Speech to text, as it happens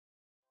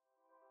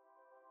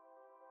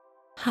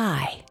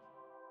Hi,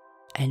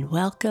 and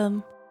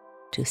welcome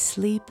to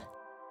Sleep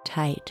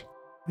Tight,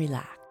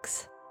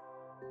 Relax.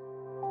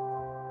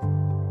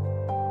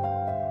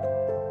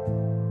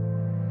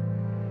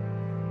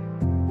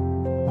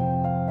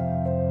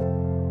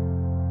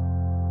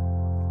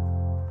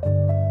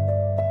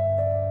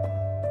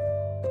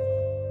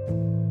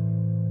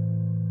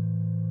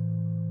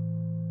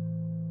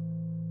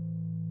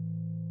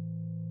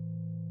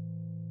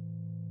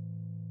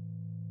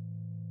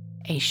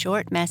 A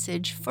short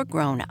message for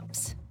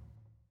grown-ups.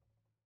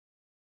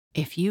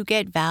 If you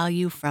get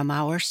value from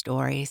our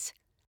stories,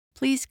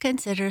 please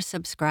consider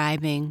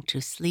subscribing to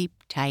Sleep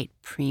Tight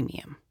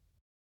Premium.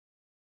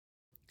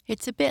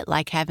 It's a bit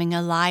like having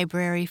a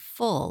library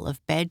full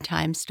of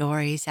bedtime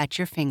stories at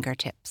your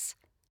fingertips.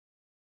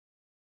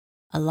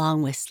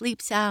 Along with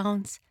sleep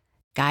sounds,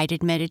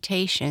 guided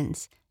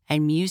meditations,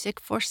 and music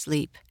for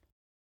sleep,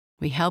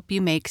 we help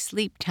you make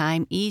sleep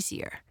time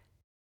easier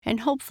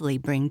and hopefully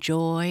bring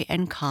joy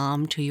and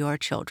calm to your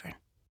children.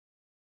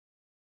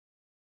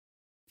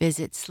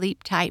 Visit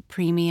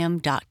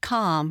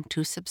sleeptightpremium.com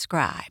to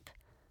subscribe.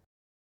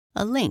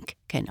 A link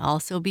can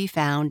also be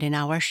found in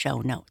our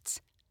show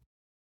notes.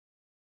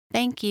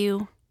 Thank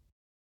you.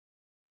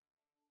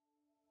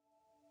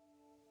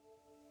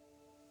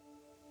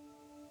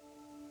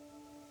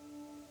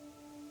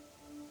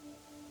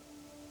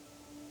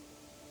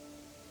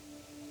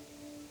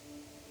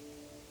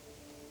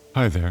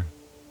 Hi there,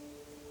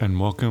 and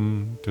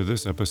welcome to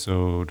this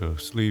episode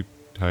of Sleep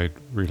Tight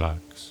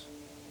Relax.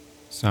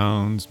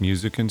 Sounds,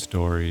 music, and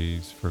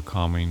stories for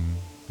calming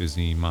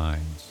busy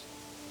minds.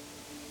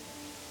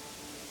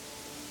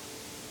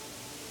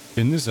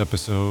 In this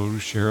episode,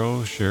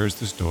 Cheryl shares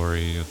the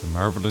story of the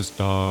marvelous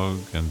dog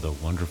and the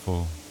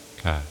wonderful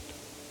cat.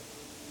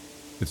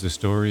 It's a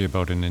story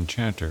about an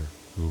enchanter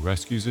who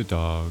rescues a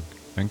dog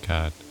and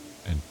cat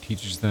and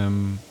teaches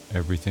them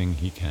everything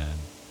he can.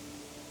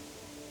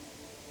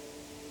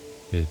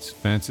 It's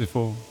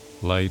fanciful,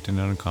 light, and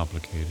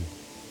uncomplicated.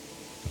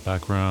 The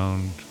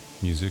background,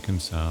 music,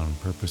 and sound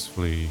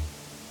purposefully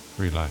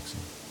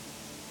relaxing.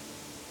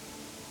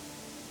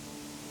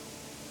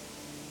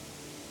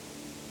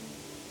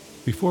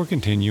 Before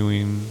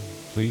continuing,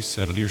 please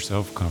settle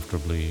yourself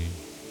comfortably,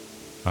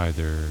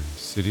 either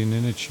sitting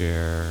in a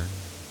chair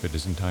if it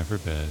isn't time for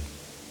bed,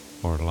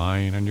 or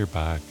lying on your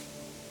back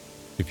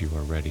if you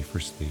are ready for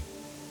sleep.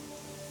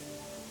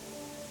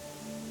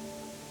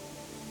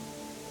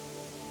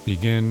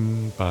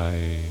 Begin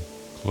by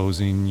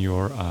closing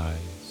your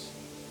eyes.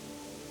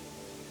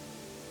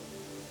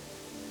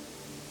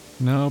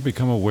 Now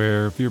become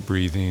aware of your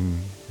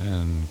breathing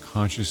and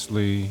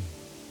consciously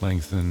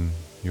lengthen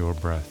your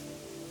breath.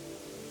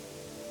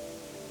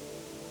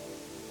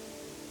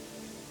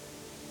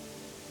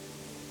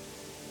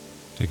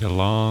 Take a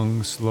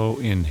long, slow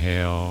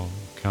inhale,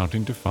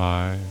 counting to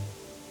 5.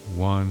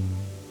 1,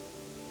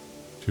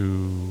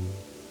 2,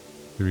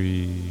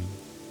 3,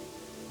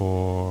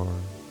 4,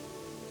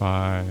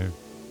 5.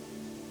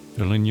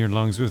 Filling your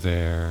lungs with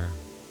air,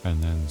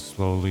 and then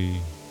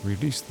slowly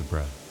release the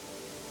breath.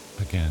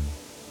 Again,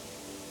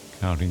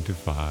 counting to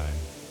 5.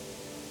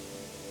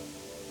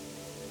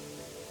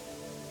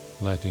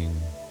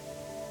 Letting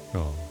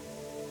go.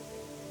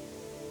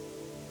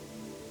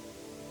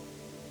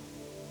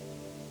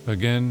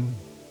 Again,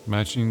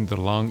 matching the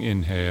long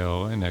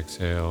inhale and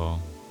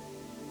exhale,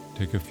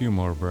 take a few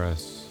more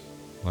breaths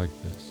like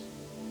this.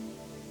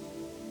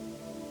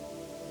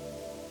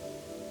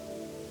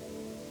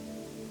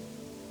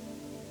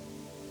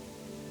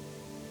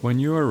 When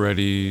you are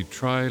ready,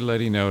 try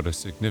letting out a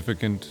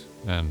significant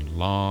and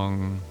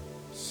long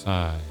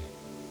sigh,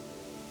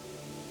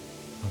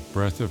 a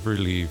breath of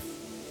relief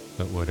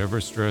that whatever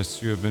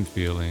stress you have been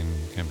feeling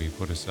can be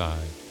put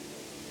aside.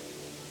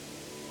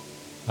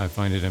 I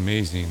find it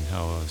amazing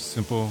how a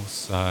simple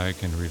sigh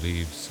can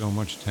relieve so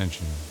much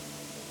tension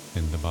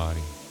in the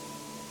body.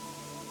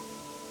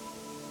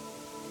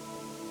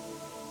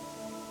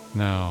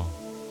 Now,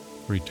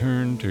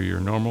 return to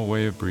your normal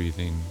way of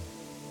breathing,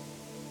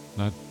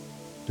 not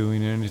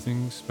doing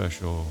anything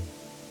special,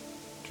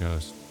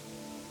 just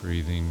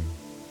breathing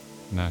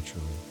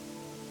naturally.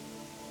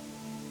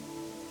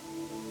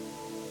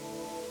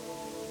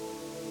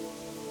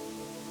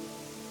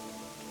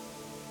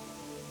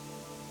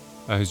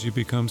 As you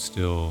become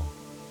still,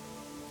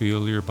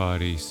 feel your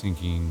body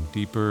sinking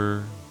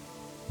deeper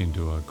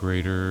into a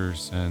greater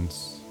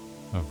sense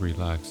of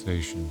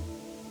relaxation.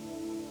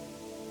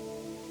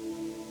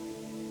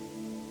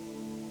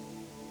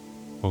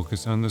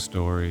 Focus on the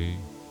story,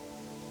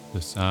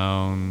 the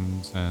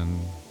sounds, and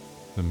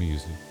the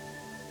music.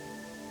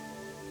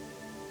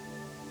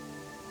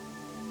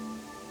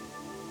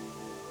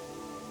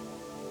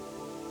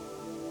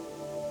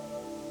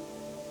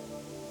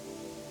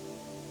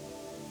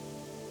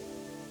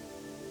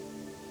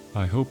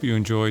 I hope you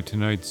enjoyed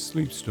tonight's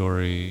sleep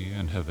story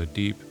and have a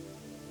deep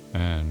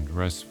and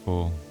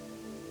restful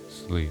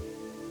sleep.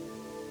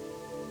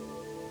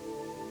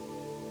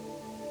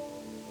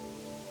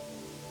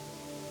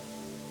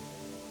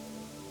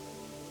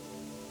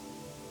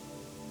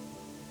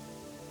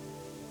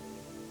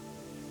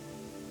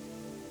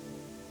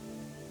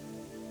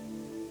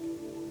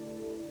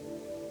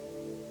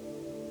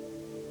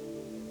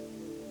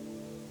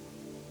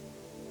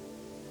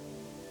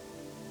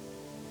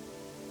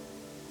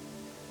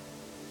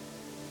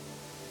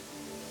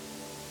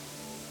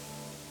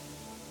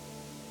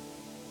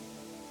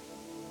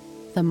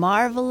 The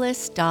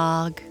Marvelous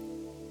Dog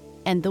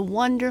and the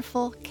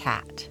Wonderful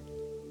Cat.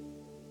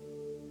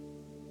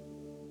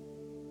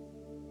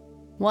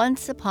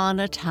 Once upon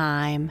a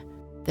time,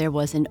 there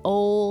was an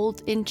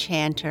old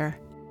enchanter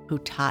who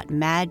taught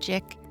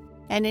magic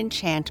and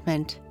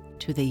enchantment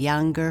to the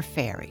younger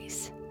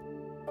fairies.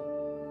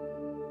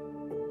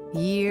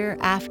 Year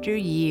after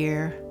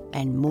year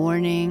and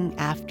morning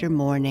after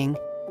morning,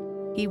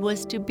 he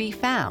was to be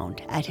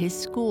found at his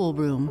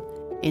schoolroom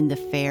in the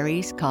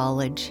Fairies'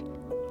 College,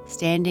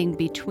 standing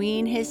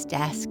between his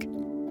desk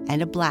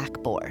and a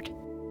blackboard.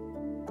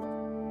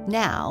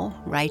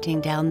 Now writing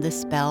down the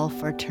spell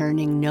for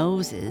turning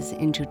noses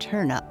into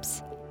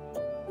turnips.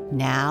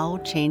 Now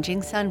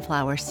changing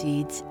sunflower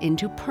seeds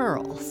into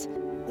pearls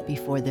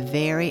before the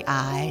very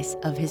eyes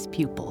of his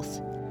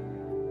pupils.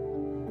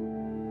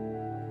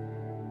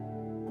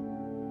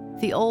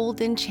 The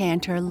old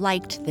enchanter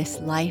liked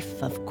this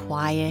life of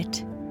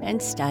quiet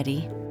and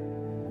study,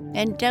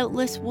 and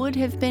doubtless would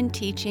have been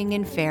teaching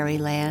in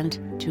fairyland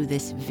to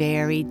this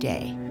very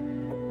day,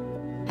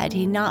 had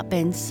he not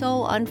been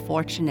so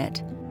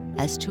unfortunate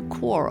as to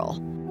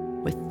quarrel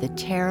with the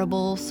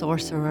terrible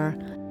sorcerer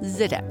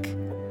Zidok,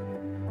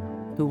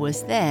 who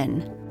was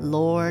then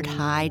Lord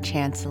High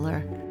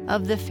Chancellor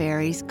of the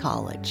Fairies'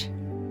 College.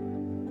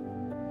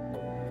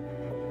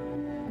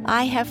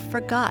 I have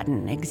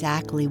forgotten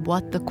exactly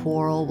what the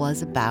quarrel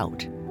was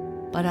about,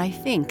 but I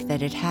think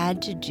that it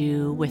had to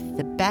do with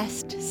the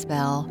best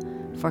spell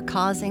for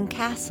causing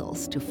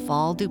castles to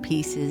fall to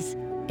pieces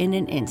in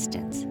an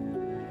instant.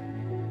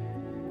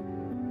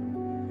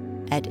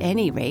 At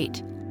any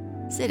rate,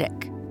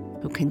 Zidok,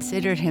 who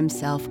considered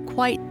himself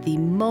quite the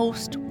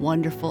most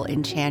wonderful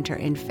enchanter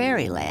in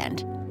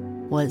fairyland,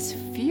 was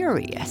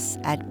furious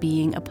at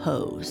being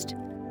opposed,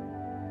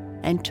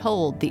 and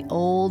told the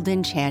old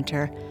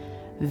enchanter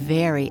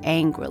very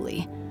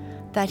angrily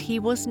that he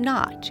was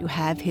not to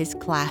have his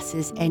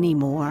classes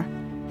anymore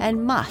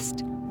and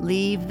must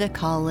leave the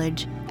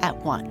college at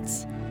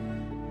once.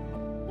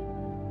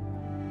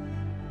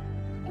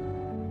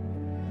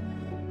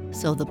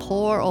 So the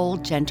poor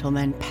old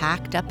gentleman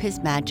packed up his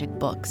magic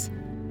books,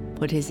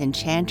 put his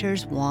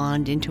enchanter's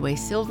wand into a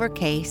silver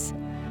case,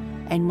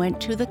 and went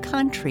to the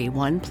country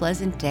one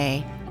pleasant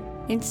day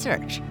in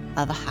search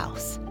of a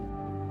house.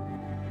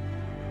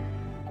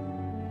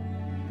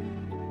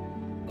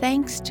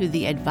 Thanks to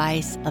the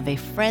advice of a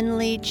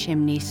friendly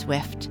chimney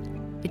swift,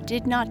 it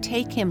did not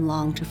take him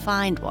long to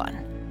find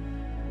one.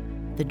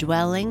 The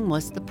dwelling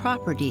was the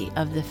property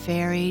of the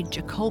fairy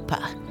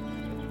Jacopa.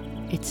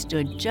 It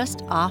stood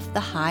just off the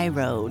high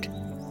road,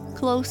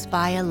 close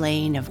by a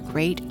lane of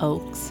great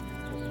oaks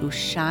whose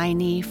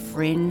shiny,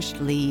 fringed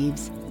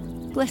leaves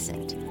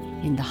glistened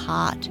in the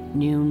hot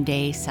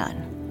noonday sun.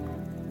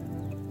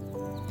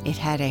 It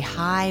had a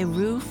high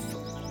roof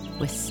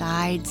with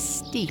sides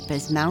steep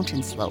as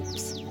mountain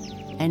slopes,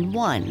 and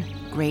one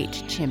great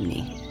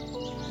chimney.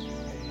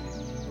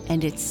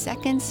 And its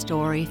second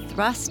story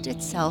thrust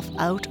itself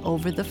out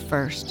over the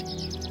first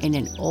in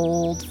an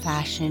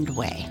old-fashioned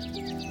way.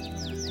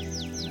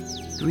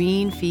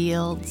 Green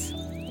fields,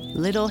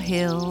 little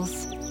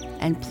hills,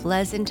 and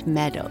pleasant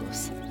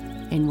meadows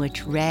in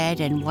which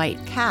red and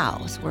white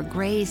cows were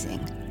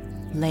grazing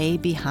lay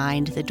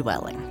behind the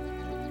dwelling.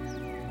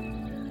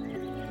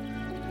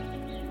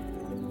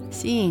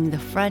 Seeing the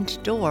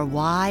front door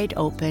wide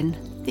open,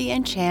 the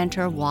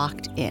enchanter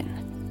walked in.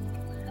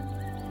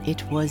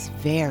 It was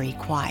very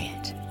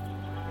quiet.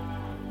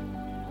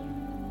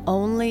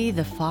 Only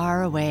the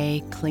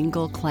faraway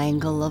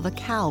clingle-clangle of a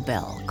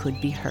cowbell could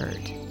be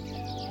heard.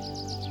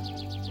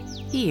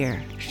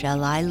 "Here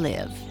shall I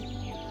live,"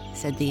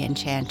 said the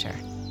enchanter,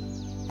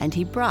 and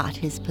he brought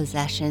his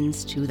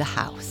possessions to the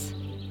house.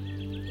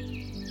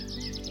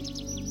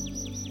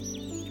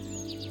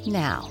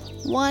 Now,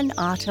 one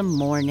autumn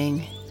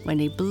morning, when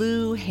a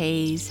blue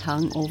haze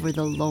hung over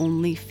the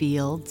lonely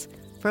fields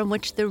from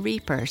which the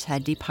reapers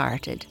had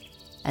departed,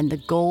 and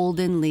the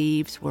golden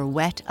leaves were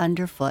wet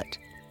underfoot,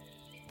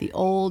 the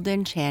old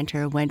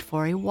enchanter went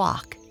for a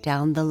walk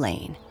down the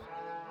lane,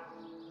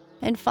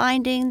 and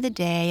finding the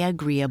day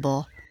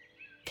agreeable,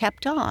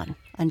 kept on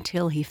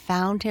until he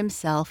found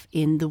himself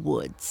in the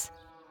woods.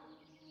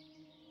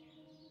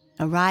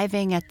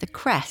 Arriving at the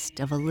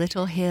crest of a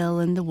little hill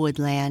in the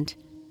woodland,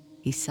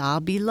 he saw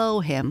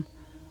below him,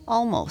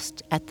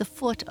 almost at the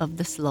foot of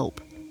the slope,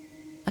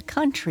 a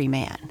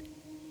countryman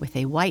with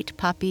a white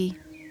puppy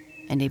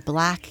and a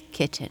black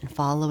kitten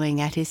following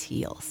at his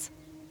heels.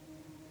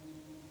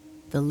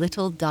 The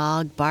little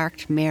dog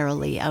barked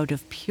merrily out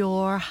of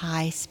pure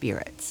high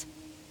spirits,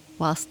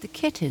 whilst the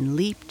kitten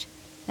leaped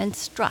and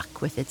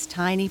struck with its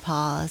tiny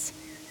paws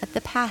at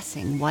the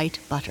passing white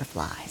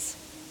butterflies.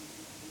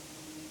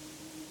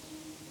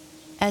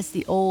 As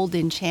the old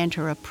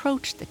enchanter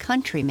approached the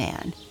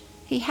countryman,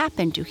 he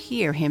happened to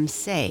hear him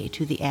say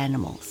to the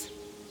animals,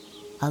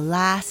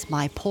 "Alas,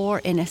 my poor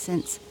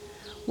innocents,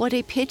 what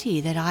a pity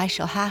that I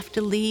shall have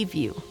to leave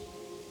you."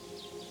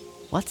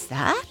 "What's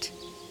that?"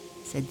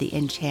 said the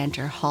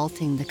enchanter,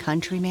 halting the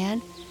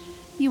countryman.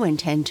 "You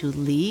intend to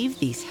leave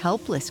these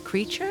helpless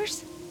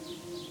creatures?"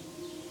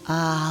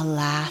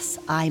 "Alas,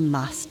 I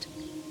must,"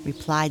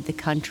 replied the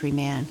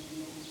countryman,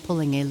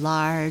 pulling a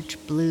large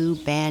blue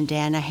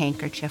bandana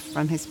handkerchief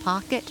from his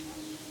pocket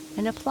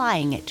and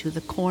applying it to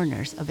the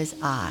corners of his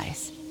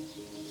eyes.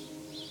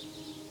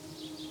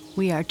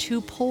 "We are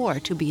too poor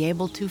to be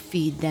able to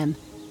feed them,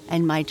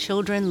 and my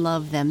children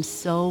love them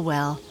so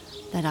well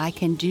that I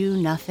can do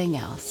nothing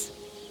else.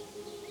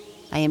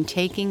 I am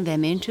taking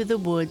them into the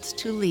woods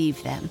to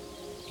leave them,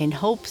 in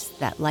hopes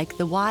that, like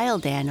the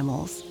wild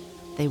animals,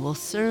 they will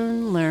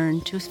soon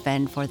learn to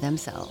fend for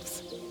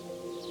themselves."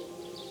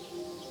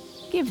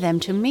 "Give them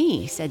to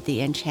me," said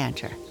the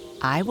enchanter.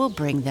 "I will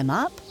bring them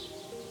up."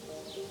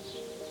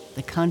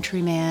 The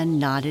countryman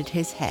nodded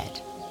his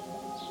head.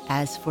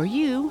 "As for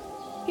you,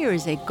 here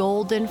is a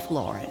golden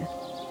florin.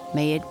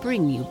 May it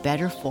bring you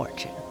better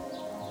fortune."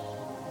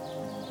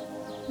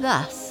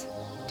 Thus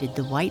did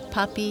the white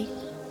puppy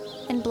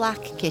and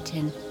black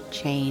kitten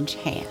change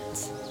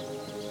hands.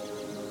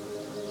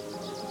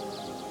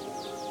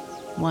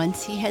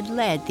 Once he had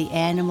led the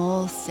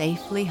animals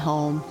safely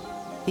home,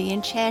 the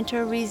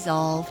enchanter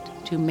resolved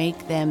to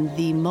make them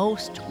the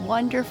most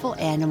wonderful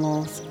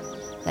animals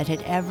that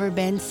had ever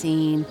been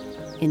seen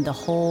in the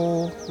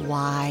whole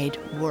wide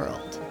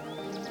world,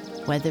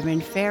 whether in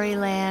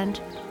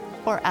fairyland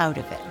or out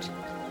of it.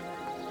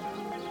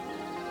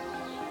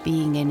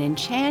 Being an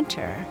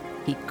enchanter,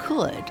 he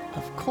could,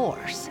 of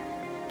course,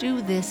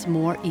 do this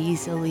more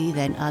easily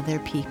than other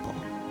people.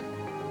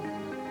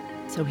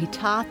 So he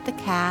taught the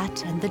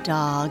cat and the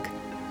dog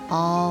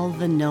all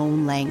the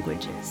known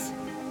languages,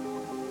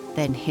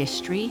 then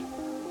history,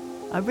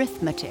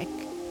 arithmetic,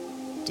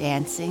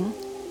 dancing,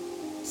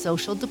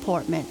 social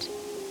deportment,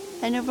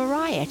 and a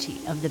variety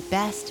of the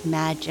best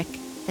magic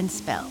and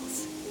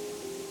spells.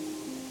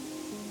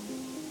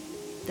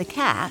 The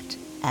cat,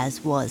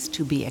 as was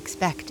to be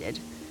expected,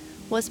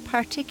 was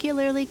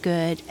particularly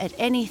good at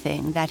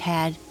anything that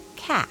had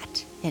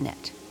cat in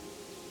it.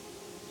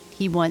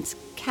 He once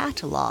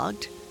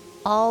catalogued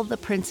all the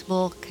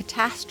principal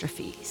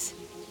catastrophes,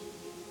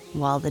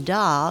 while the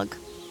dog,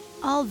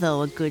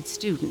 although a good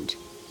student,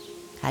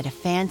 had a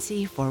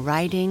fancy for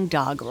writing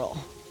doggerel.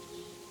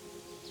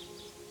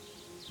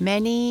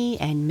 Many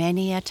and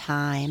many a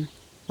time,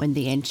 when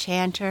the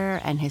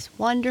enchanter and his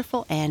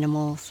wonderful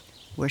animals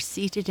were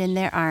seated in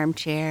their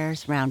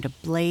armchairs round a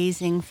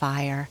blazing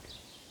fire,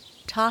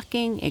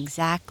 talking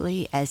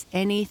exactly as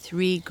any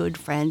three good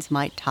friends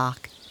might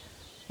talk,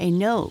 a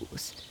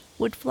nose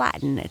would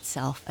flatten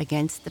itself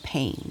against the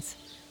panes,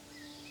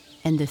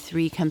 and the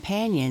three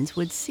companions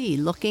would see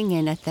looking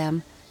in at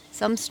them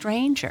some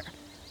stranger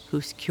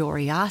whose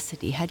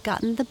curiosity had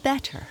gotten the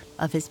better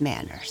of his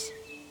manners.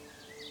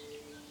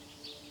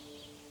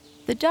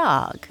 The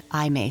dog,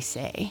 I may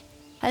say,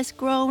 has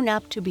grown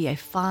up to be a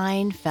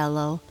fine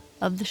fellow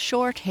of the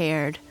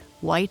short-haired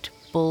white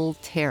bull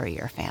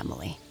terrier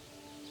family.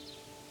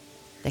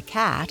 The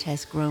cat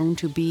has grown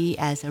to be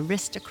as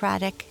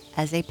aristocratic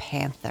as a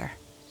panther.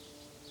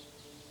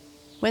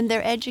 When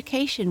their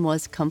education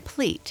was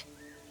complete,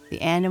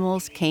 the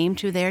animals came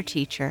to their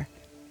teacher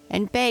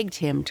and begged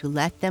him to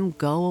let them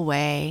go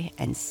away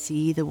and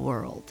see the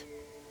world.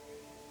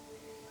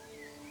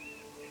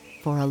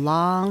 For a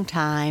long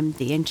time,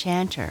 the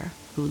enchanter,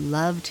 who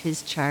loved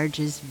his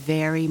charges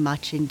very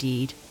much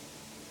indeed,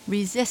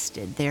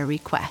 resisted their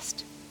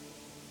request.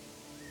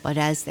 But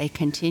as they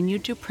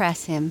continued to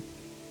press him,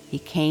 he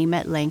came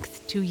at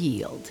length to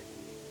yield.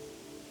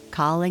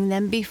 Calling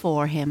them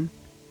before him,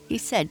 he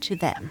said to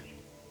them,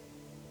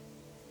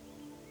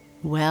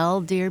 "Well,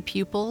 dear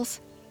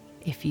pupils,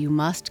 if you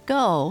must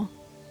go,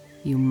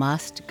 you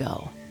must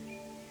go.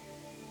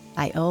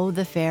 I owe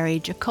the fairy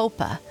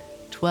Jacopa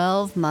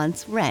 12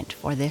 months' rent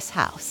for this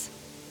house.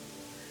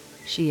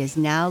 She is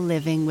now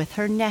living with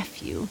her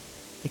nephew,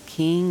 the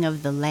king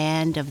of the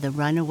land of the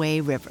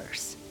runaway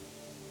rivers.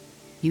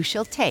 You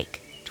shall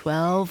take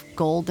 12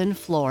 golden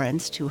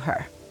florins to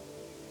her.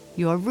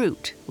 Your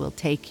route will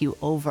take you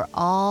over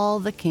all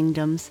the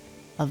kingdoms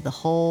of the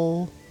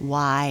whole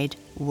wide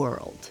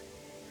world."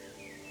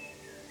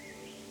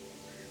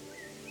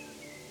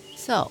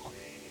 So,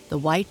 the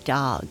white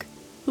dog,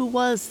 who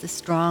was the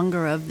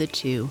stronger of the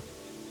two,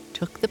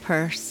 took the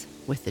purse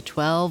with the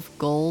 12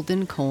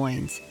 golden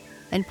coins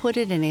and put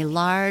it in a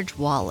large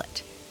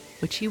wallet,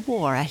 which he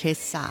wore at his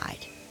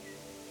side.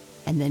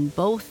 And then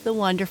both the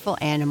wonderful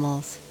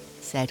animals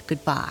said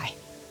goodbye.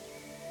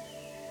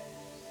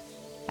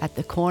 At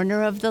the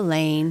corner of the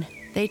lane,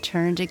 they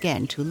turned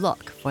again to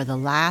look for the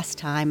last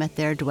time at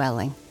their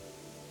dwelling,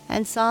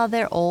 and saw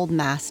their old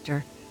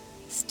master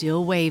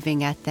still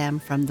waving at them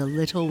from the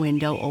little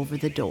window over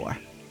the door.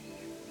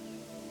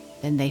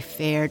 Then they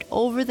fared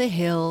over the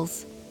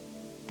hills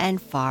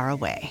and far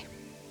away.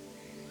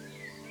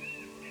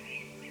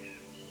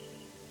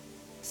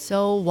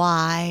 So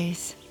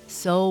wise,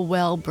 so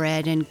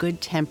well-bred and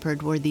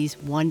good-tempered were these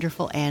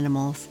wonderful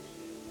animals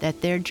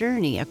that their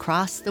journey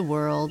across the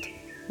world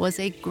was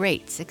a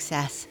great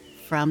success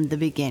from the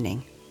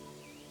beginning.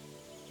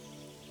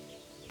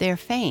 Their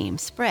fame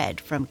spread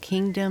from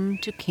kingdom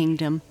to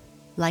kingdom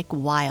like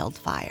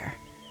wildfire.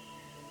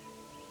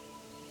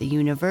 The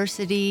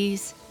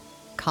universities,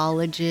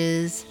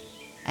 colleges,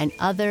 and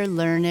other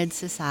learned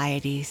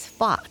societies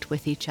fought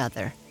with each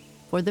other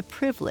for the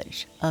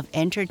privilege of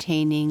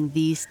entertaining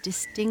these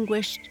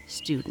distinguished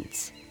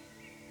students.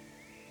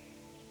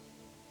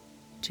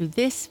 To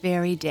this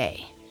very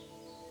day,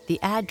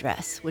 the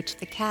address which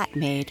the cat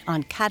made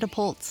on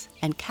catapults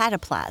and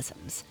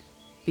cataplasms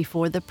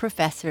before the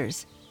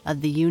professors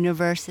of the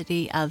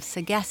University of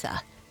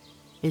Sagessa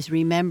is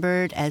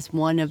remembered as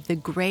one of the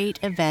great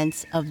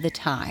events of the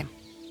time.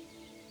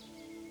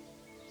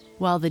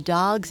 While the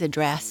dog's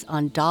address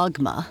on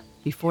dogma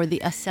before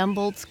the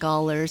assembled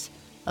scholars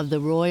of the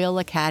Royal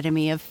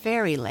Academy of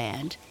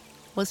Fairyland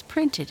was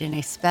printed in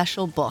a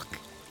special book,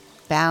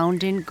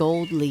 bound in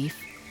gold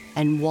leaf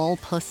and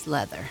walpus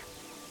leather.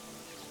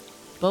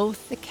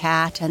 Both the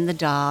cat and the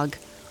dog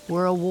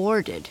were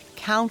awarded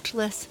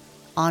countless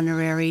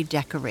honorary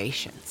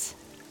decorations.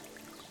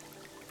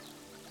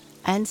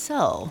 And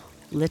so,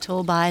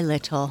 little by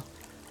little,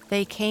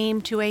 they came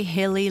to a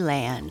hilly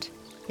land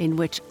in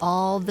which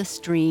all the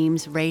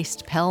streams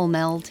raced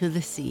pell-mell to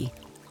the sea,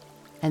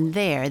 and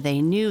there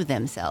they knew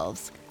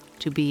themselves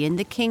to be in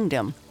the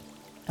kingdom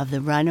of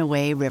the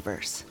runaway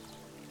rivers.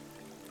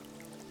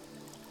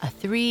 A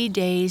 3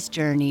 days'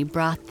 journey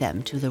brought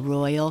them to the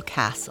royal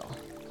castle.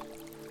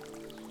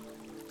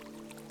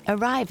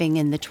 Arriving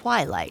in the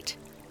twilight,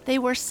 they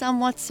were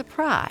somewhat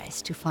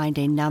surprised to find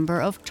a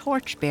number of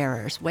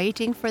torchbearers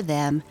waiting for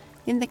them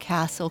in the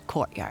castle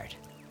courtyard.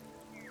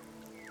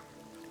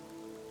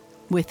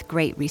 With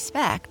great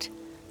respect,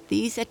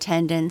 these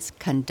attendants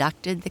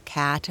conducted the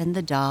cat and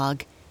the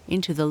dog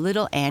into the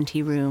little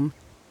anteroom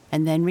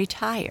and then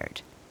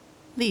retired,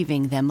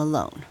 leaving them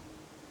alone.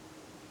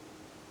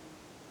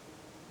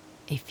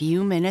 A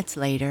few minutes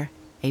later,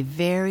 a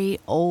very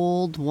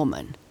old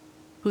woman,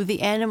 who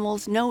the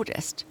animals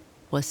noticed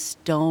was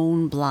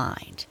stone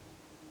blind,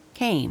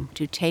 came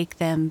to take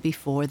them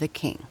before the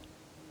king.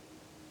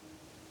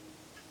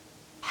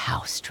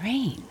 "How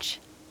strange,"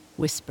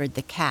 whispered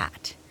the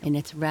cat in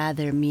its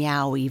rather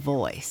meowy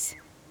voice.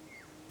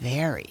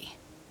 "Very,"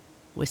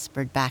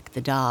 whispered back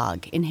the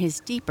dog in his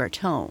deeper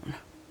tone.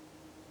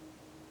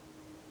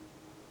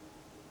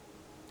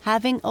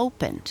 Having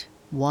opened,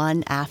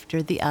 one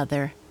after the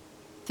other,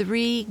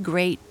 3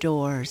 great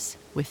doors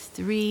with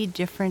 3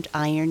 different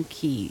iron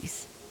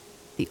keys,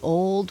 the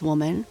old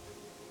woman,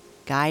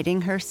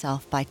 guiding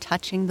herself by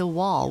touching the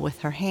wall with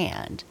her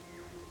hand,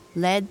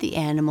 led the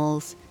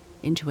animals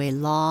into a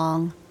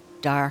long,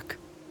 dark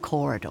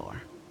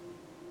corridor.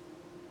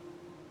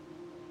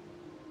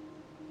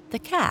 The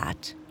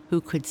cat,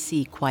 who could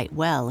see quite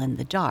well in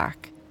the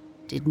dark,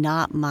 did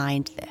not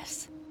mind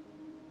this.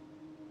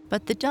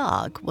 But the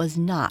dog was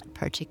not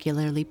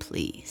particularly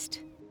pleased.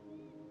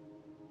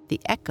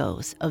 The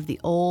echoes of the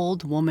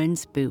old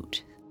woman's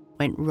boot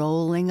went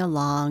rolling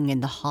along in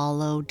the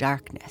hollow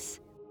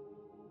darkness.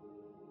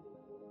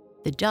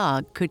 The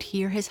dog could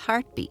hear his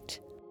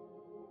heartbeat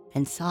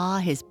and saw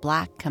his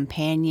black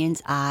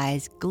companion's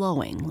eyes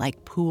glowing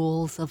like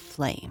pools of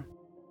flame.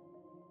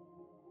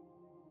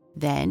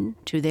 Then,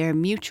 to their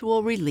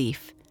mutual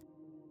relief,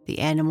 the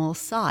animals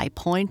saw a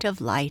point of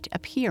light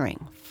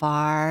appearing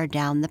far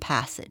down the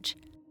passage.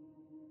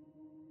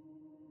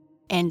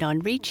 And on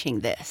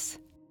reaching this,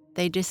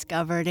 they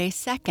discovered a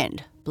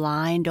second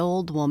blind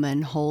old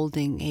woman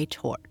holding a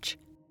torch.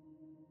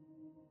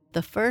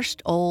 The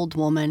first old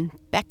woman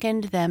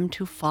beckoned them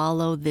to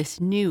follow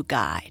this new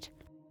guide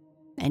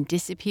and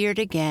disappeared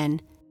again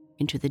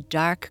into the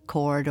dark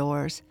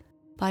corridors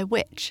by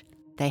which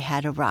they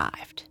had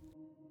arrived.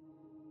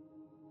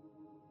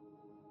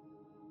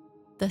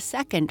 The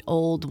second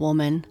old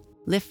woman,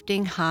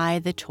 lifting high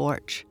the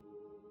torch,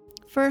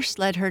 first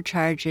led her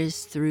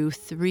charges through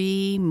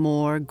 3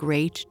 more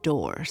great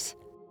doors,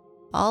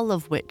 all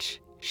of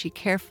which she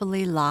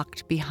carefully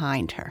locked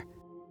behind her.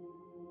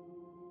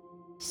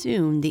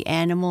 Soon the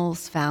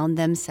animals found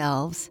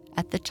themselves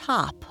at the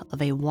top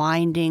of a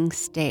winding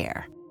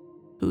stair,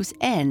 whose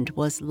end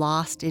was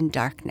lost in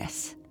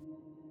darkness.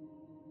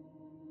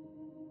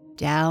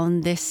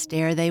 Down this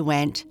stair they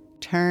went,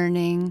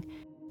 turning,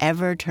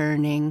 ever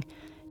turning,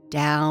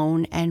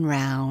 down and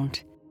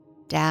round,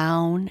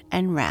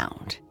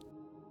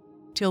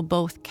 till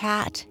both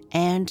cat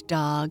and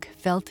dog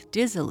felt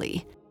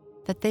dizzily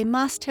that they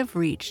must have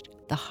reached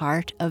the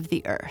heart of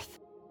the earth.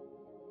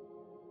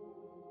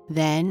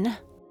 Then,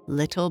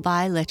 little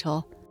by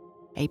little,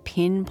 a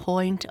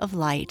pinpoint of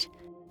light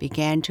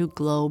began to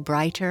glow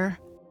brighter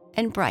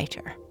and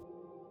brighter,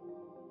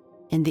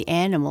 and the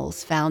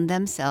animals found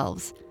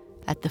themselves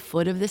at the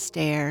foot of the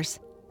stairs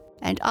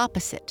and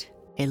opposite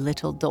a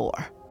little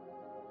door.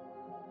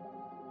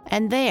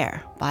 And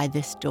there, by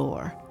this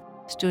door,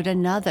 stood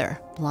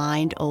another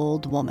blind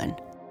old woman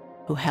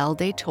who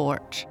held a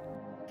torch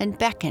and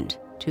beckoned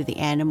to the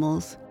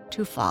animals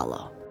to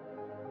follow.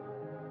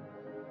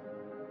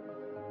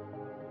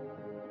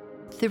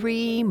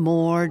 3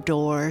 more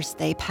doors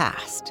they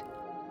passed,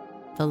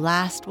 the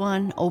last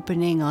one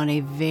opening on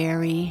a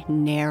very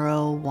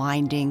narrow,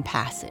 winding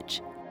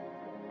passage.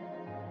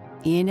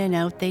 In and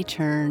out they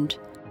turned,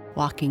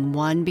 walking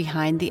one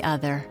behind the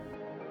other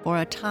for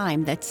a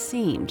time that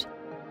seemed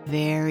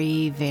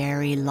very,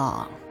 very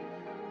long.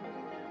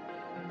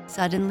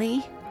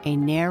 Suddenly, a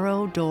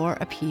narrow door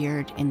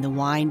appeared in the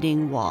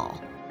winding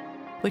wall,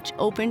 which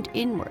opened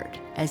inward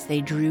as they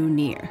drew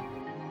near,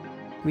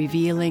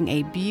 revealing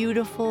a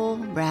beautiful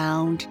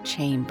round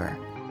chamber,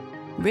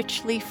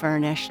 richly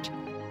furnished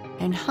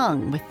and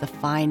hung with the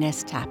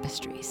finest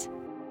tapestries.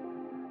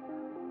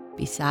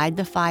 Beside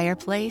the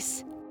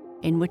fireplace,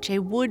 in which a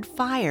wood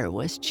fire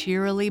was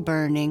cheerily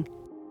burning,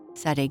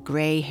 sat a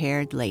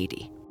gray-haired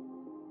lady,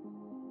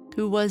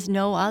 who was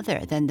no other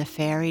than the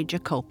fairy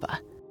Jacopa,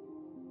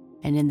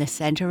 and in the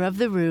center of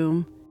the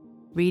room,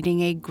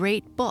 reading a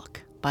great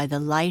book by the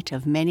light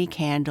of many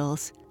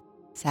candles,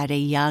 sat a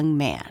young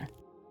man,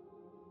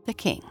 the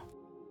king.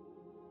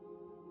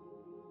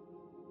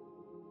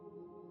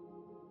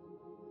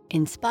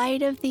 In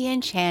spite of the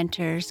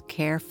enchanter's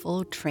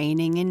careful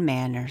training in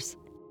manners,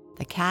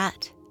 the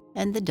cat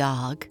and the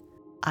dog,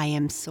 I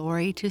am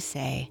sorry to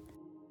say,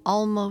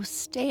 almost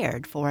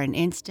stared for an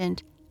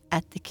instant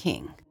at the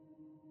king.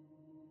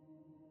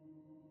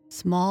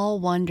 Small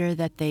wonder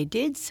that they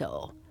did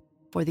so,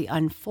 for the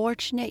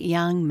unfortunate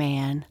young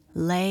man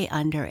lay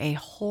under a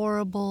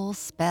horrible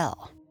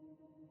spell,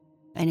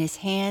 and his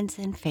hands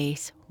and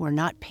face were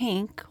not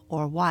pink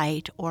or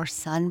white or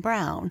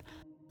sun-brown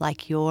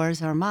like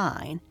yours or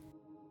mine,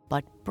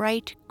 but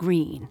bright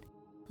green,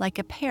 like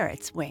a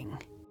parrot's wing.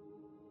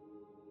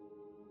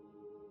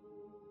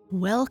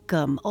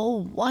 "Welcome, O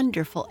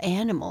wonderful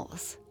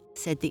animals,"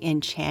 said the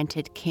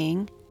enchanted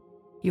king.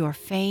 "Your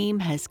fame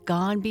has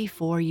gone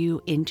before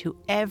you into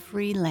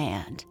every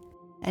land,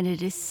 and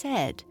it is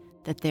said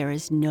that there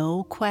is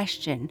no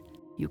question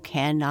you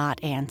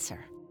cannot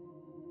answer.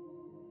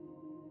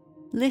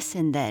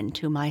 Listen then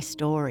to my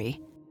story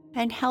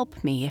and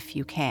help me if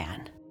you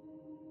can.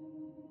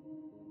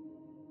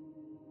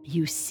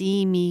 You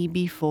see me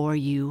before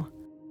you,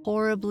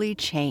 horribly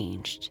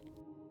changed.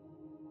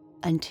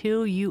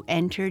 Until you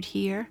entered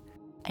here,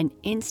 an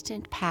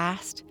instant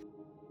past,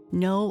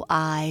 no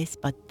eyes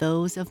but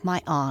those of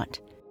my aunt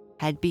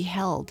had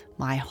beheld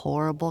my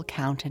horrible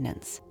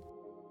countenance.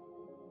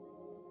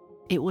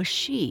 It was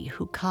she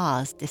who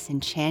caused this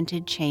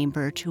enchanted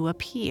chamber to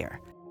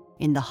appear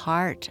in the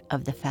heart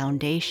of the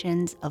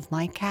foundations of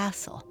my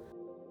castle,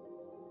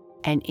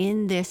 and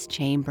in this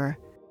chamber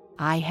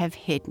I have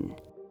hidden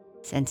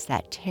since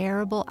that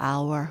terrible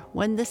hour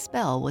when the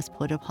spell was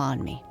put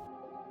upon me.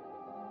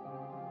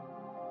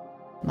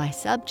 My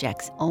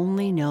subjects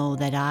only know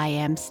that I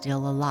am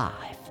still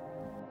alive.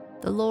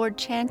 The Lord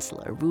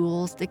Chancellor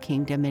rules the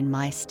kingdom in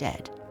my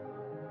stead.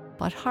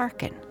 But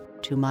hearken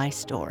to my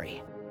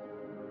story.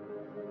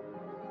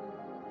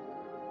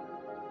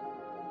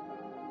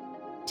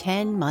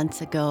 10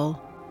 months ago,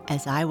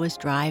 as I was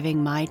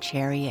driving my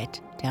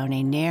chariot down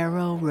a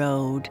narrow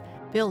road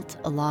built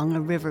along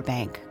a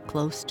riverbank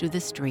close to the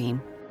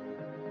stream,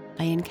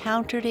 I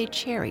encountered a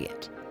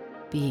chariot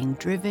being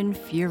driven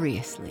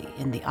furiously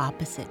in the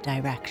opposite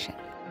direction.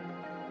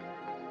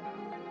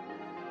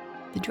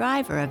 The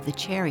driver of the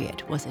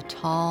chariot was a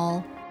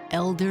tall,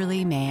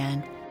 elderly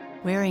man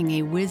wearing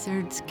a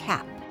wizard's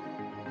cap.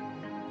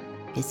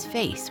 His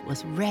face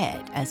was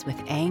red as with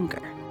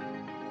anger.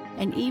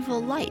 An evil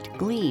light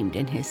gleamed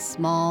in his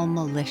small,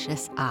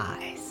 malicious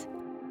eyes.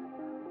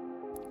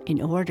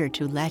 In order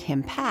to let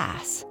him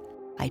pass,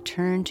 I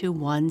turned to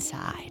one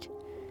side,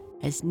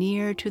 as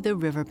near to the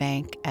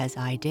riverbank as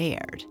I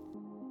dared.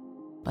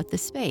 But the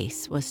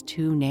space was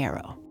too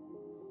narrow.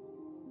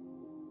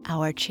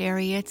 Our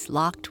chariots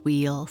locked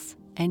wheels,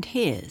 and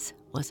his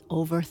was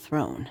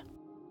overthrown.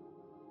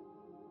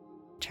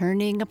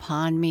 Turning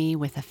upon me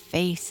with a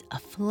face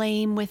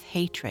aflame with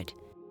hatred,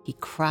 he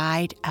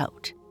cried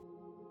out,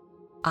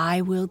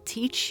 "I will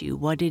teach you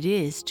what it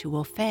is to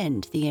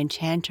offend the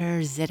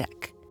enchanter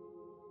Zidek."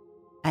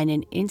 And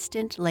an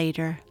instant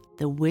later,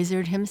 the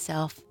wizard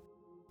himself,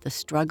 the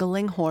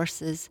struggling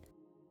horses,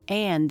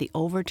 and the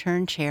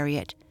overturned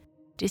chariot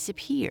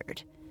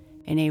disappeared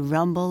in a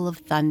rumble of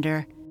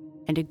thunder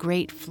and a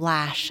great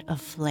flash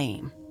of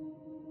flame.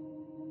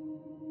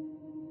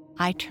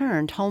 I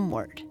turned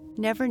homeward,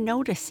 never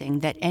noticing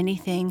that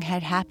anything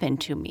had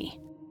happened to me.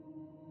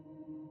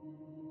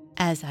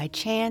 As I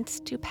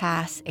chanced to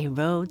pass a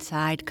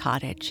roadside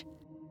cottage,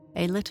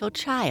 a little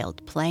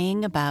child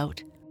playing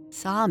about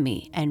saw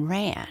me and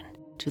ran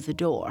to the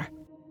door.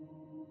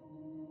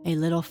 A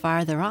little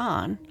farther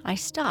on, I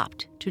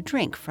stopped to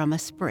drink from a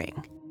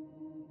spring.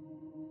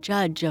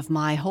 Judge of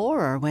my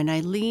horror when I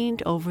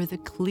leaned over the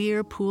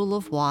clear pool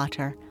of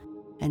water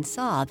and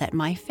saw that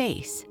my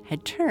face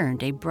had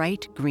turned a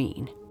bright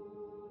green.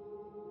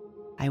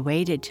 I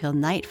waited till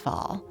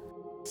nightfall,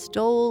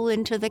 stole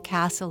into the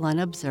castle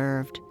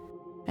unobserved,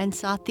 and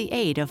sought the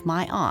aid of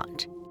my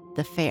aunt,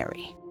 the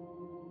fairy.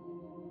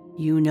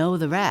 You know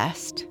the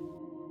rest.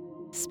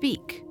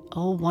 Speak,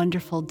 O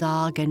wonderful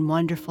dog and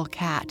wonderful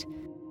cat,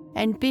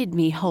 and bid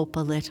me hope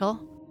a little.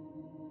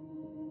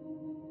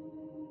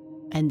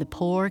 And the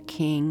poor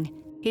king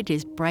hid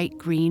his bright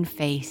green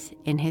face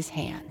in his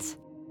hands.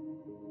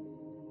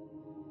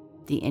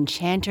 "The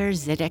enchanter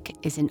Zidek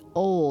is an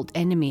old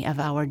enemy of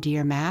our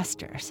dear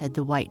master," said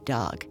the white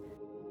dog,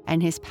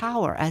 "and his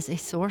power as a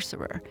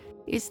sorcerer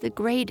is the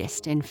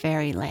greatest in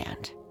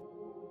fairyland."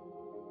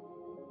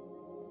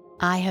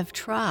 "I have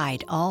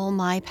tried all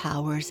my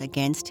powers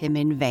against him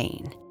in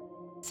vain,"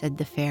 said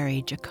the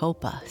fairy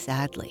Jacopa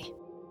sadly.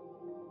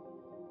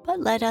 "But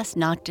let us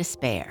not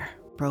despair,"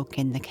 broke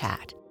in the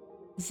cat.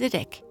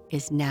 "Zidek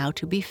is now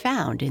to be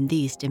found in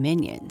these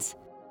dominions.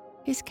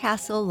 His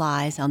castle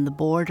lies on the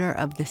border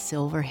of the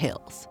Silver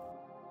Hills.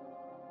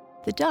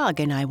 The dog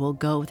and I will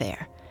go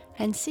there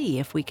and see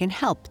if we can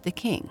help the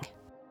king."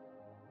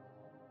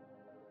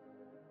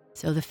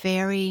 So the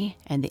fairy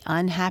and the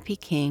unhappy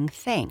king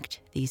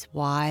thanked these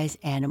wise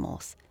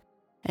animals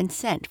and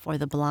sent for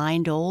the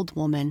blind old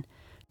woman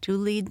to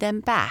lead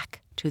them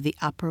back to the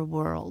upper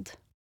world.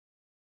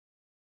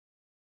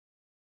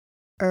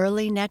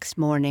 Early next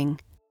morning,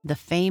 the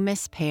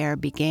famous pair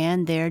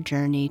began their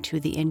journey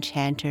to the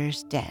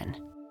enchanter's den.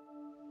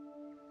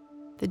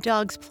 The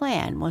dog's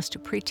plan was to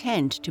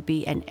pretend to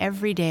be an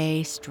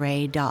everyday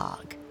stray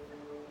dog,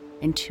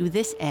 and to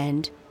this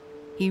end,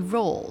 he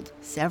rolled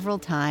several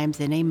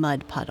times in a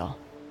mud puddle.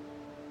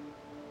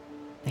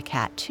 The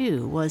cat,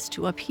 too, was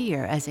to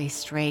appear as a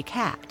stray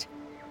cat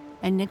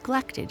and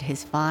neglected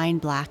his fine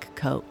black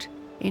coat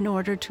in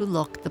order to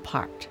look the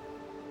part.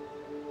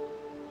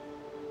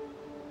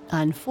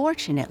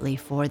 Unfortunately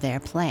for their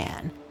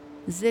plan,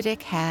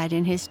 Zidek had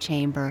in his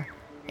chamber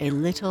a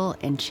little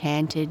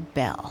enchanted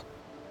bell,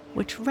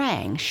 which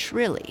rang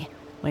shrilly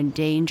when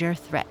danger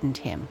threatened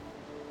him.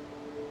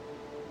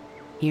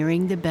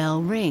 Hearing the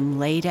bell ring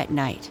late at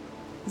night,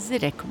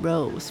 Zidek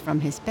rose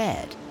from his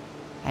bed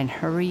and,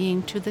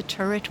 hurrying to the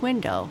turret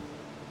window,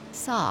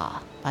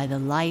 saw by the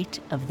light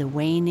of the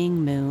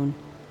waning moon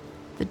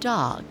the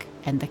dog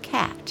and the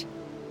cat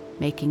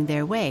making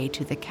their way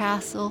to the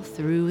castle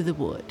through the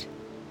wood.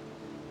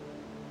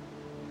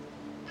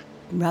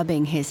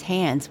 Rubbing his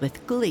hands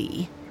with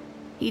glee,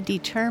 he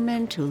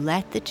determined to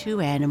let the two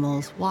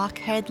animals walk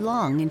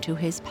headlong into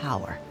his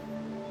power,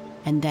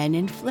 and then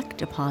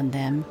inflict upon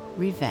them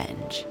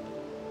revenge.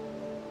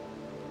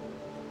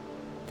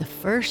 The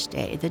first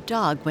day, the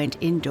dog went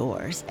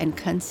indoors and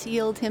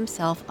concealed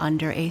himself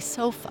under a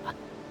sofa,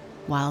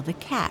 while the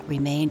cat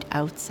remained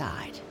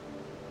outside.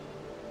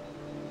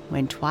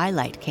 When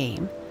twilight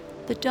came,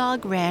 the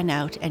dog ran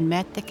out and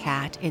met the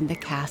cat in the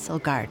castle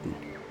garden.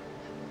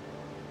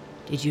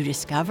 "Did you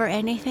discover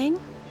anything?"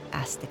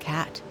 asked the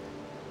cat.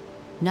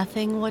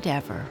 "Nothing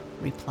whatever,"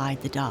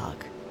 replied the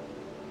dog.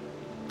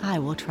 "I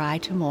will try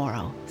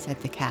tomorrow," said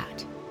the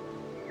cat.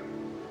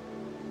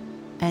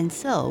 And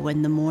so,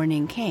 when the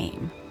morning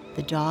came,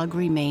 the dog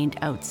remained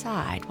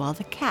outside while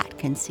the cat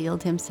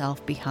concealed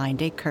himself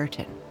behind a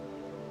curtain.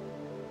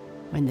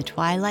 When the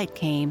twilight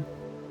came,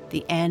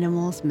 the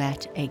animals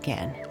met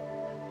again.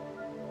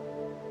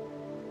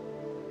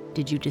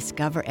 "Did you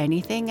discover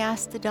anything?"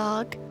 asked the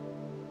dog.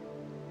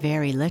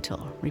 "Very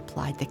little,"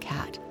 replied the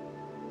cat.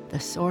 "The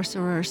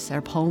sorcerer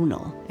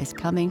Serponal is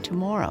coming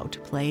tomorrow to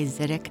pay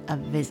Zidek a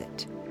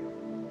visit.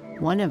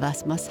 One of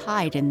us must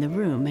hide in the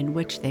room in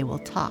which they will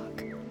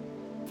talk,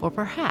 for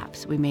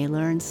perhaps we may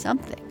learn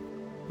something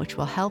which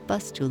will help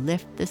us to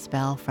lift the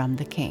spell from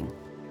the king.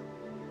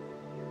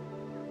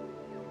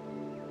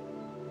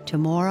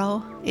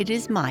 Tomorrow it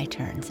is my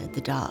turn," said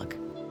the dog.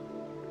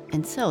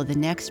 And so the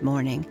next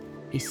morning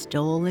he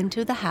stole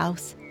into the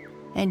house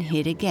and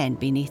hid again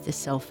beneath the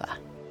sofa.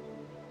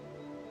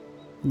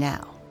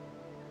 Now,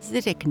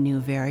 Zidek knew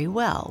very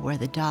well where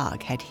the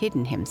dog had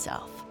hidden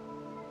himself.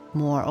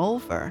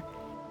 Moreover,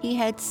 he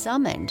had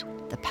summoned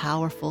the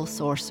powerful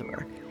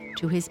sorcerer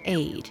to his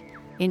aid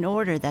in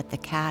order that the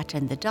cat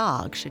and the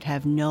dog should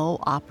have no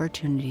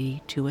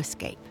opportunity to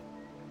escape.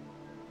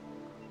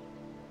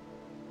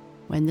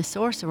 When the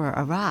sorcerer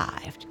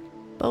arrived,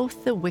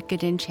 both the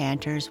wicked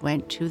enchanters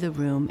went to the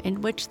room in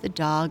which the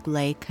dog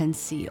lay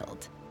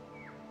concealed.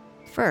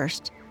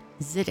 First,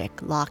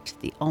 Zidek locked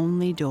the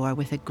only door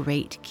with a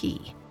great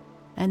key,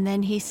 and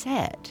then he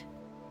said,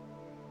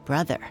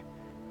 "Brother,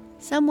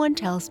 someone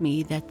tells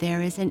me that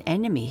there is an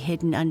enemy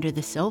hidden under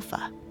the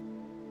sofa."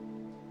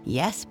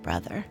 "Yes,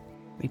 brother,"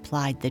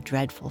 replied the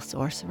dreadful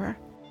sorcerer,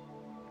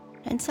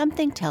 "and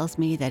something tells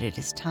me that it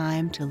is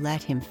time to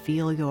let him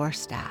feel your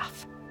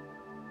staff."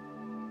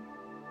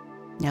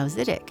 Now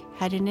Zidek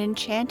had an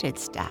enchanted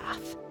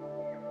staff,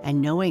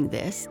 and knowing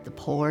this, the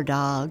poor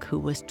dog, who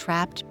was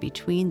trapped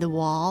between the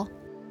wall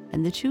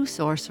and the two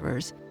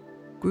sorcerers,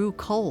 grew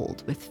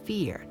cold with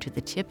fear to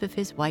the tip of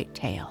his white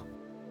tail.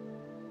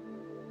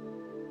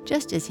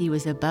 Just as he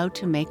was about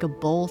to make a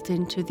bolt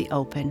into the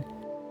open,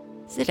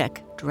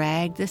 Zidek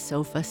dragged the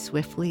sofa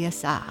swiftly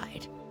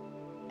aside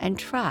and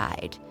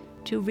tried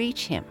to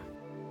reach him,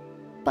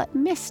 but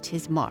missed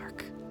his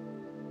mark.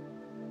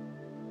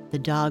 The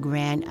dog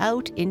ran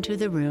out into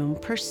the room,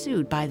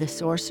 pursued by the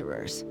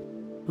sorcerers,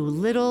 who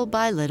little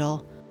by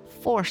little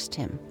forced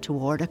him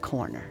toward a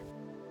corner.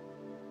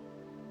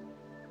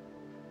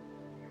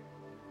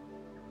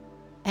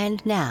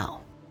 And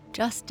now,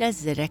 just as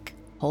Zidek,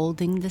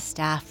 holding the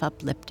staff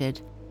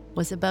uplifted,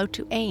 was about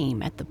to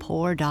aim at the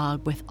poor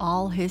dog with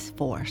all his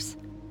force.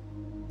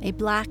 A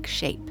black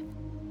shape,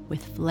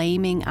 with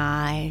flaming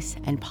eyes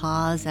and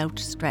paws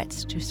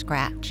outstretched to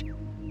scratch,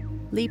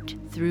 leaped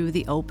through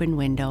the open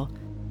window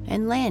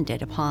and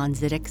landed upon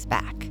Zidek's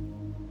back.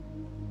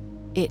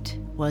 It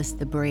was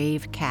the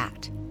brave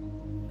cat,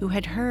 who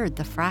had heard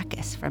the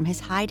fracas from his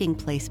hiding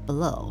place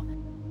below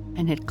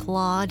and had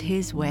clawed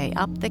his way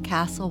up the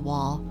castle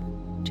wall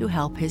to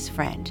help his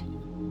friend.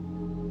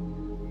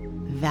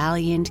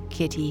 Valiant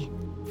kitty,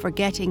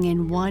 forgetting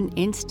in one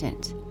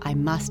instant, I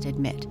must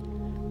admit,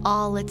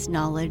 all its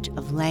knowledge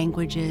of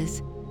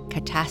languages,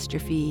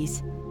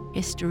 catastrophes,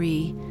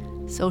 history,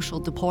 social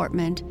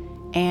deportment,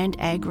 and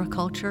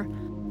agriculture,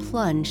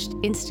 plunged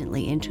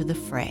instantly into the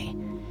fray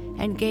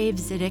and gave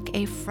Zidek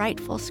a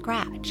frightful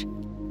scratch,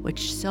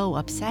 which so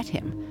upset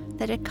him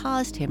that it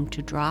caused him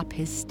to drop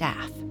his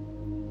staff.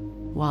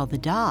 While the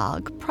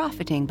dog,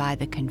 profiting by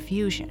the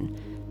confusion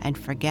and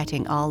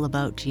forgetting all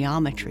about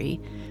geometry,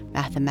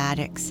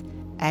 mathematics,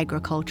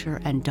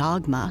 agriculture, and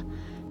dogma,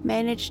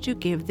 managed to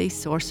give the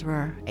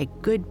sorcerer a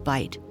good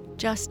bite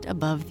just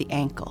above the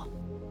ankle.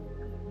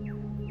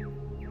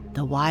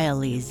 The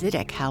wily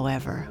Zidek,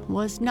 however,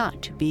 was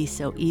not to be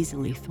so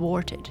easily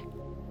thwarted.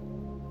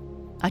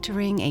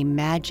 Uttering a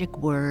magic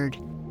word,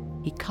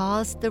 he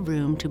caused the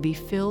room to be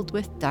filled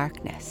with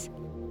darkness,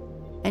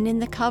 and in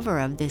the cover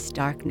of this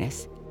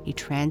darkness, he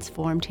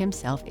transformed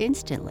himself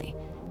instantly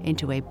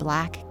into a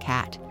black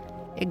cat,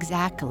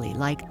 exactly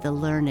like the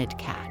learned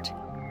cat,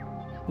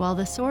 while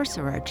the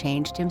sorcerer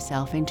changed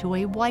himself into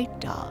a white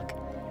dog,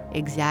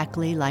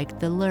 exactly like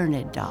the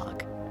learned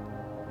dog.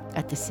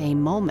 At the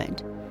same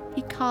moment,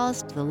 he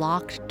caused the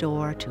locked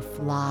door to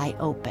fly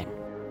open.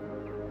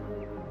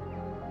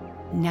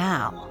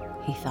 Now,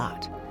 he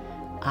thought,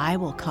 I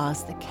will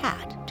cause the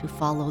cat to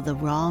follow the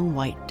wrong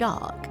white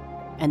dog,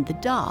 and the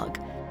dog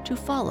to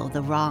follow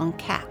the wrong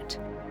cat.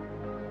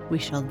 We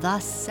shall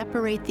thus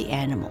separate the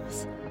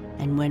animals,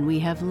 and when we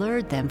have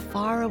lured them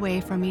far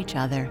away from each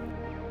other,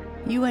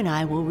 you and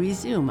I will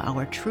resume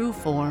our true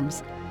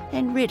forms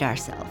and rid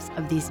ourselves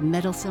of these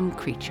meddlesome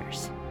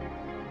creatures.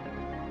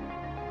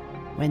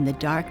 When the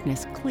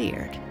darkness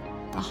cleared,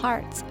 the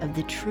hearts of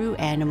the true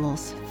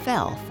animals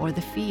fell for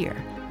the fear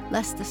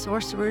lest the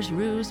sorcerer's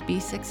ruse be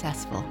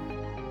successful.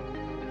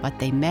 But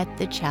they met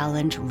the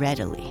challenge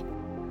readily,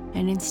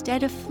 and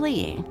instead of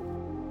fleeing,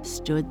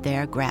 stood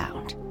their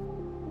ground.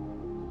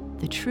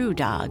 The true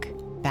dog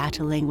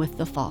battling with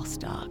the false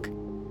dog,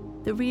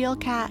 the real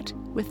cat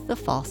with the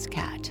false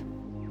cat.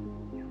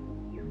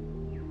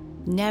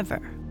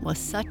 Never was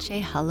such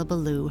a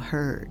hullabaloo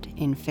heard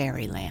in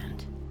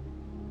fairyland.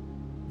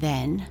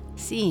 Then,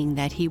 seeing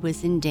that he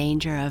was in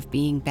danger of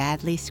being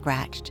badly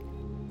scratched,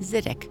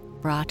 Zidek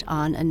brought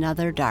on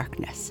another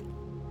darkness.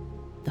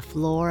 The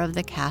floor of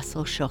the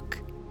castle shook.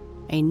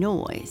 A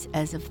noise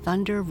as of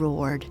thunder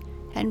roared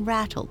and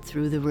rattled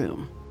through the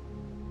room.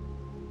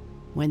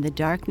 When the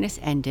darkness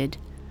ended,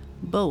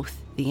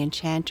 both the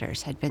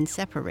enchanters had been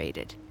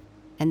separated,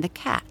 and the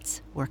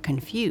cats were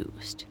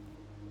confused.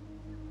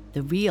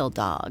 The real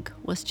dog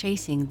was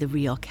chasing the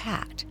real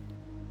cat,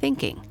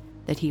 thinking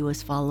that he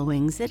was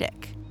following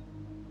Zidek,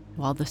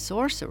 while the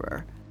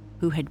sorcerer,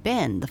 who had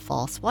been the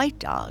false white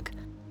dog,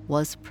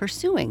 was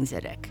pursuing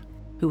Zidek,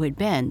 who had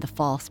been the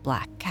false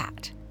black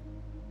cat.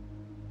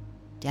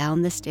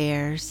 Down the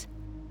stairs,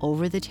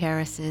 over the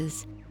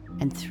terraces,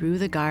 and through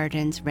the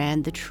gardens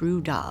ran the true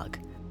dog,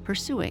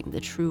 pursuing the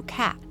true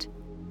cat,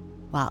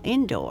 while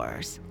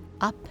indoors,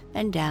 up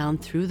and down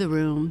through the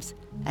rooms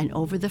and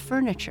over the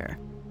furniture,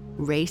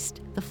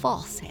 raced the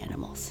false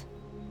animals.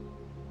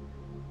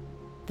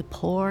 The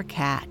poor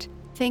cat,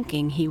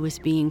 thinking he was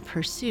being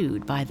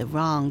pursued by the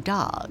wrong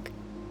dog,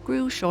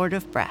 grew short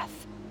of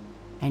breath,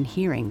 and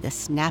hearing the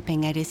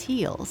snapping at his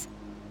heels,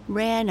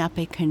 ran up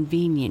a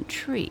convenient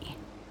tree.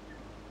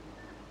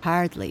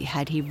 Hardly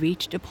had he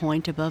reached a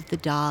point above the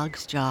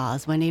dog's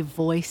jaws when a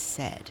voice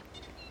said,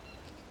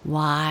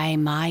 "Why,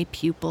 my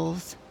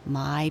pupils,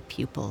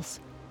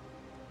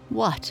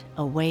 what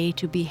a way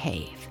to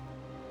behave.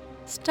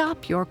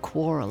 Stop your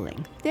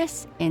quarreling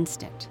this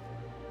instant."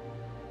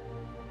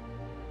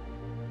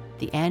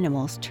 The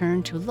animals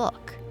turned to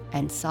look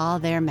and saw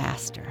their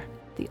master,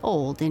 the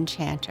old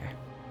enchanter.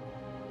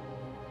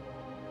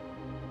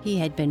 He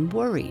had been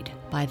worried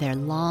by their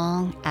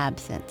long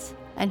absence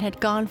and had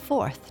gone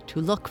forth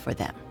to look for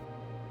them.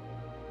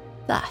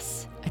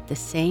 Thus, at the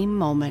same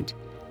moment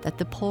that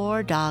the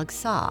poor dog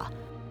saw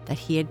that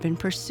he had been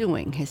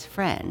pursuing his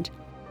friend,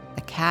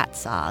 the cat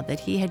saw that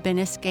he had been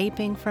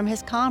escaping from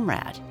his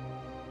comrade.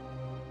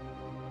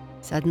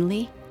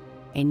 Suddenly,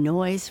 a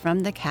noise from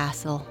the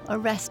castle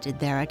arrested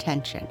their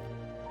attention,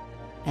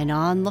 and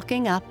on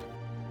looking up,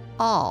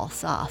 all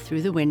saw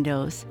through the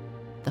windows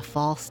the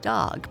false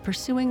dog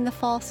pursuing the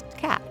false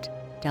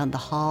cat down the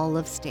hall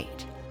of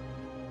state.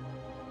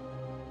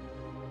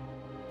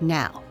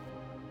 Now,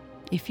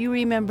 if you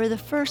remember the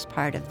first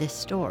part of this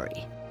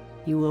story,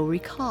 you will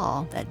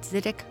recall that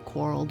Zidek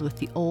quarreled with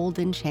the old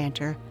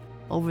enchanter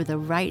over the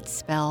right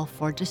spell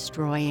for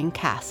destroying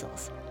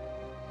castles.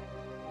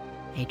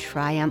 A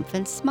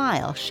triumphant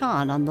smile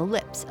shone on the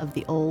lips of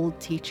the old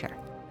teacher.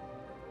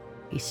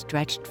 He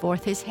stretched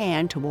forth his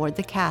hand toward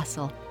the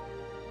castle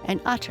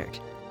and uttered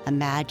a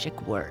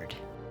magic word.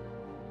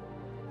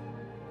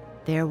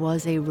 There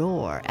was a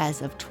roar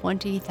as of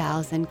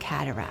 20,000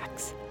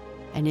 cataracts,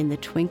 and in the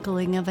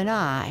twinkling of an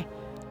eye,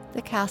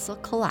 the castle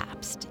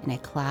collapsed in a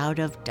cloud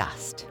of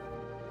dust.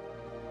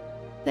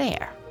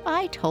 "There,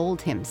 I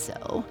told him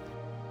so,"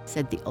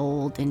 said the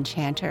old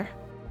enchanter.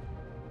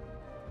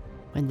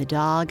 When the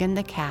dog and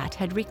the cat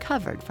had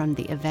recovered from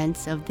the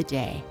events of the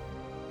day,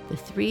 the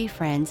three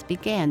friends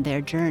began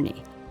their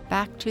journey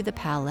back to the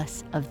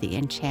palace of the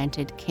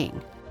enchanted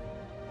king.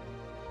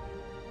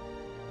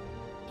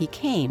 He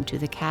came to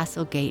the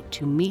castle gate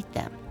to meet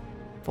them,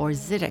 for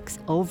Zidek's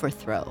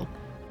overthrow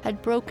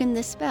had broken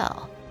the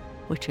spell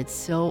which had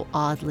so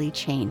oddly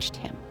changed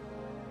him.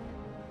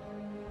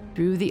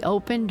 Through the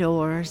open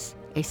doors,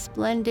 a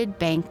splendid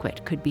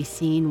banquet could be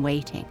seen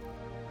waiting,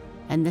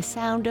 and the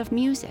sound of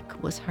music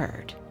was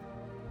heard.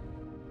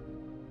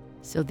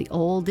 So the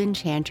old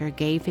enchanter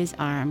gave his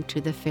arm to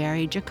the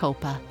fairy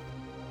Jacopa,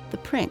 the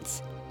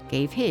prince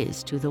gave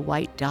his to the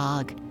white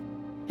dog,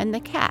 and the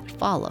cat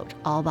followed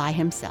all by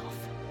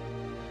himself.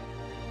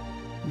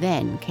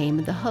 Then came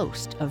the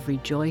host of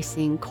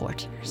rejoicing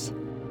courtiers.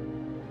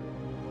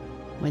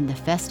 When the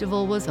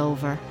festival was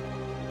over,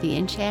 the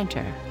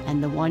enchanter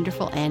and the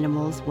wonderful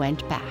animals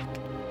went back,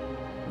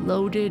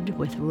 loaded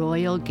with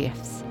royal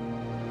gifts,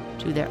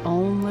 to their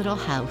own little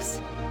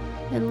house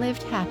and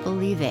lived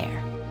happily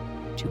there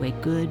to a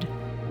good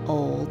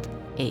old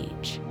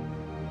age.